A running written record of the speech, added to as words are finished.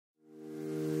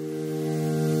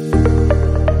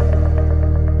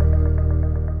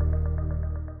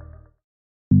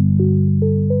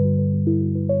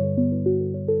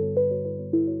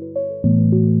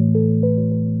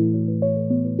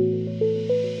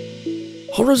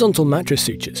Horizontal mattress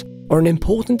sutures are an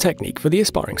important technique for the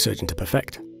aspiring surgeon to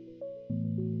perfect.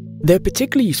 They're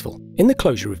particularly useful in the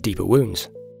closure of deeper wounds,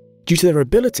 due to their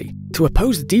ability to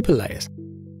oppose the deeper layers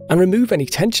and remove any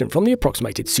tension from the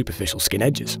approximated superficial skin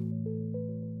edges.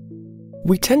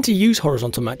 We tend to use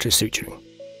horizontal mattress suturing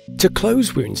to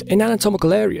close wounds in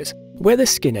anatomical areas where the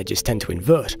skin edges tend to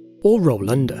invert or roll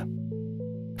under.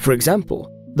 For example,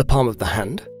 the palm of the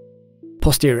hand,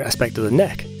 posterior aspect of the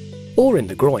neck, or in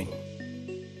the groin.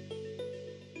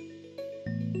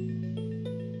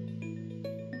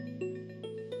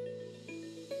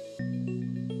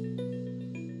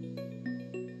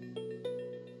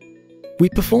 We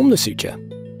perform the suture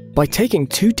by taking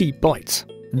 2 deep bites,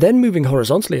 then moving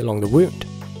horizontally along the wound,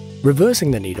 reversing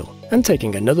the needle and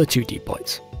taking another 2 deep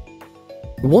bites.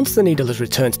 Once the needle has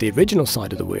returned to the original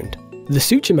side of the wound, the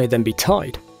suture may then be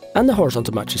tied and the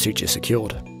horizontal mattress suture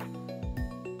secured.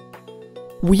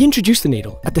 We introduce the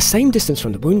needle at the same distance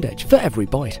from the wound edge for every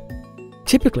bite.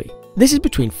 Typically, this is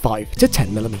between 5 to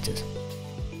 10 millimeters.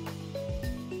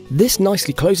 This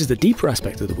nicely closes the deeper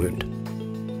aspect of the wound,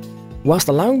 whilst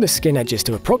allowing the skin edges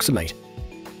to approximate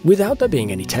without there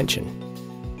being any tension.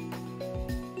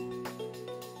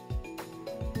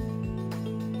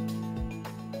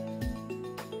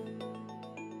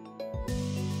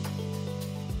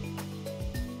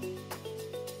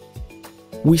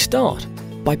 We start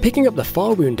by picking up the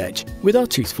far wound edge with our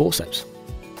tooth forceps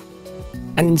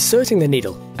and inserting the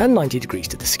needle at 90 degrees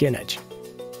to the skin edge.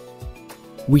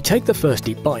 We take the first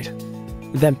deep bite,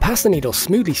 then pass the needle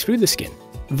smoothly through the skin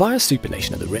via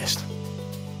supination of the wrist.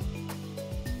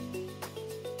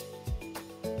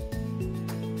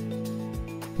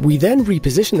 We then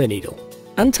reposition the needle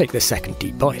and take the second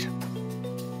deep bite.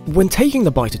 When taking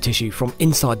the bite of tissue from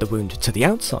inside the wound to the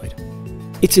outside,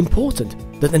 it's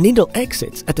important that the needle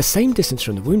exits at the same distance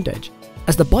from the wound edge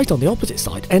as the bite on the opposite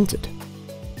side entered.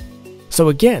 So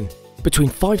again, between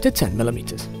 5 to 10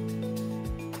 millimeters.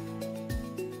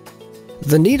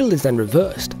 The needle is then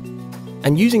reversed,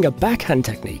 and using a backhand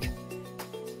technique,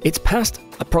 it's passed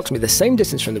approximately the same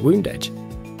distance from the wound edge,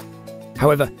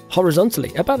 however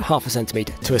horizontally about half a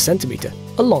centimeter to a centimeter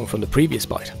along from the previous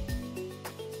bite.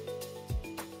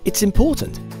 It's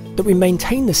important that we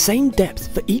maintain the same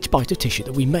depth for each bite of tissue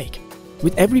that we make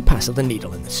with every pass of the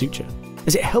needle in the suture,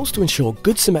 as it helps to ensure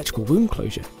good symmetrical wound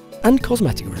closure and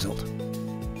cosmetic result.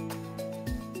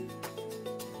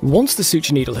 Once the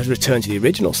suture needle has returned to the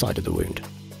original side of the wound,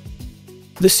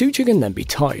 the suture can then be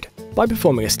tied by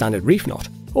performing a standard reef knot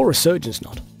or a surgeon's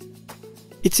knot.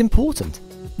 It's important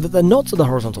that the knots of the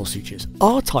horizontal sutures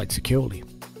are tied securely.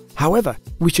 However,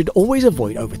 we should always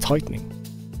avoid over-tightening,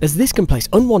 as this can place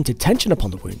unwanted tension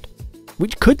upon the wound,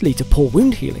 which could lead to poor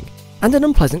wound healing and an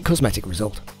unpleasant cosmetic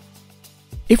result.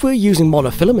 If we're using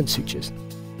monofilament sutures,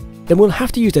 then we'll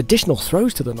have to use additional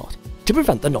throws to the knot to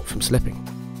prevent the knot from slipping.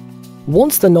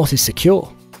 Once the knot is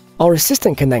secure, our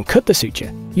assistant can then cut the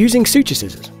suture using suture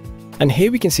scissors, and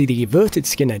here we can see the everted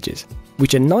skin edges,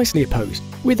 which are nicely opposed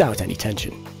without any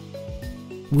tension.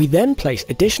 We then place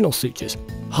additional sutures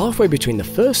halfway between the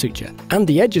first suture and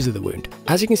the edges of the wound,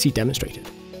 as you can see demonstrated.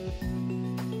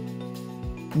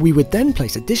 We would then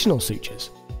place additional sutures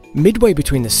midway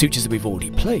between the sutures that we've already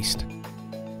placed,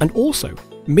 and also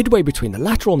midway between the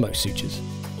lateralmost sutures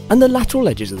and the lateral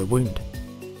edges of the wound.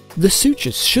 The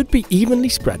sutures should be evenly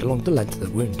spread along the length of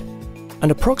the wound, and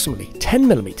approximately 10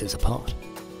 millimeters apart.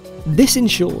 This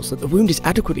ensures that the wound is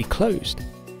adequately closed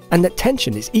and that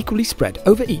tension is equally spread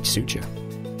over each suture.